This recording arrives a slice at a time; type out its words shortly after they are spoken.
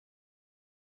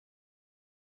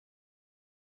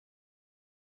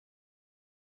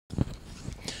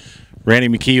Randy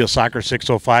McKee with Soccer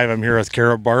 605. I'm here with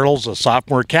Kara Bartels, a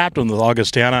sophomore captain with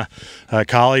Augustana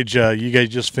College. You guys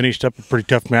just finished up a pretty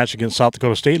tough match against South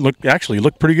Dakota State. Actually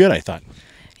looked pretty good, I thought.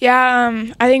 Yeah,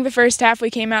 I think the first half we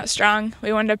came out strong.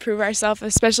 We wanted to prove ourselves,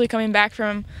 especially coming back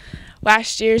from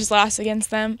last year's loss against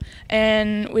them.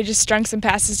 And we just strung some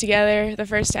passes together the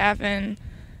first half, and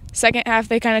second half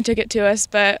they kind of took it to us,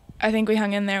 but I think we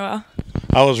hung in there well.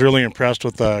 I was really impressed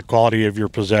with the quality of your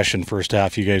possession first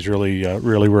half. You guys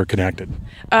really were connected.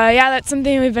 Yeah, that's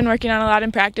something we've been working on a lot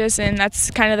in practice, and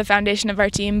that's kind of the foundation of our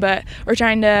team, but we're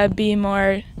trying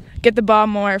to get the ball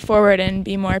more forward and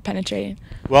be more penetrating.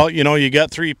 Well, you know, you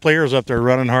got three players up there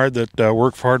running hard that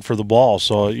work hard for the ball,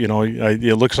 so, you know,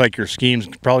 it looks like your scheme's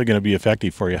probably going to be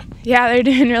effective for you. Yeah, they're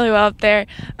doing really well up there.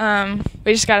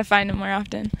 We just got to find them more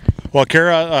often. Well,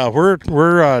 Kara,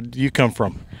 where do you come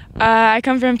from? I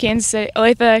come from Kansas City,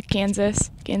 Olathe, Kansas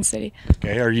City.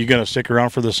 Okay, are you going to stick around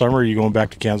for the summer, or are you going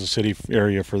back to Kansas City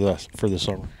area for the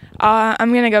summer?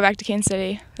 I'm going to go back to Kansas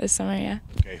City this summer, yeah.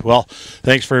 Okay, well,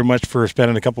 thanks very much for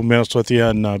spending a couple minutes with you,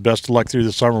 and best of luck through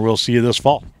the summer. We'll see you this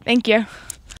fall. Thank you.